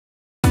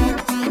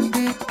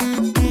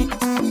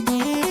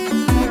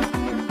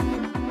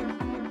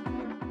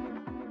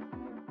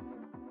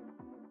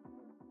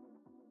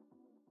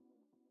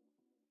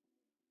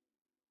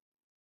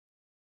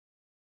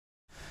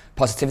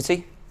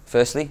Positivity,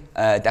 firstly.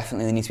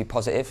 Definitely they need to be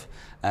positive,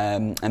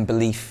 and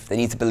belief. They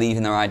need to believe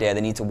in their idea,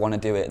 they need to want to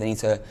do it,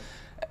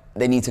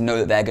 they need to know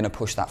that they're going to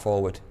push that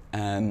forward.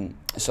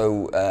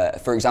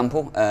 For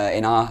example,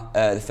 in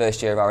the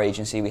first year of our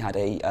agency, we had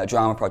a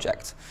drama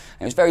project.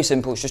 And it was very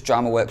simple, it's just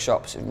drama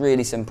workshops,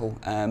 really simple,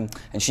 and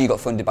she got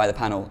funded by the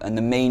panel. And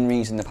the main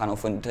reason the panel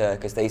funded her,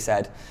 because they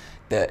said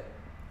that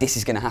this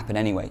is going to happen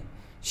anyway.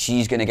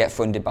 She's going to get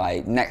funded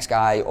by next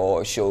guy,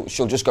 or she'll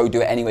just go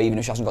do it anyway, even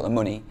if she hasn't got the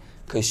money,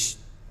 because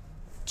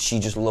she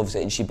just loves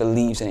it and she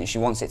believes in it, she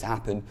wants it to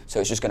happen,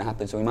 so it's just going to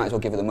happen. So we might as well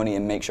give her the money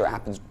and make sure it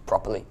happens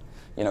properly,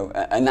 you know,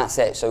 and that's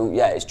it. So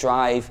yeah, it's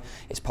drive,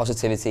 it's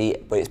positivity,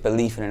 but it's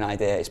belief in an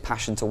idea, it's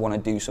passion to want to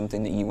do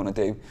something that you want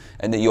to do,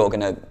 and that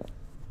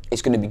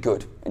it's going to be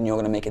good and you're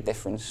going to make a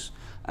difference.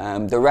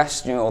 The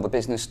rest, you know, all the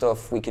business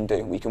stuff, we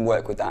can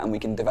work with that and we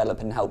can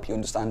develop and help you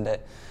understand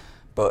it,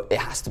 but it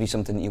has to be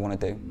something that you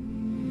want to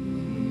do.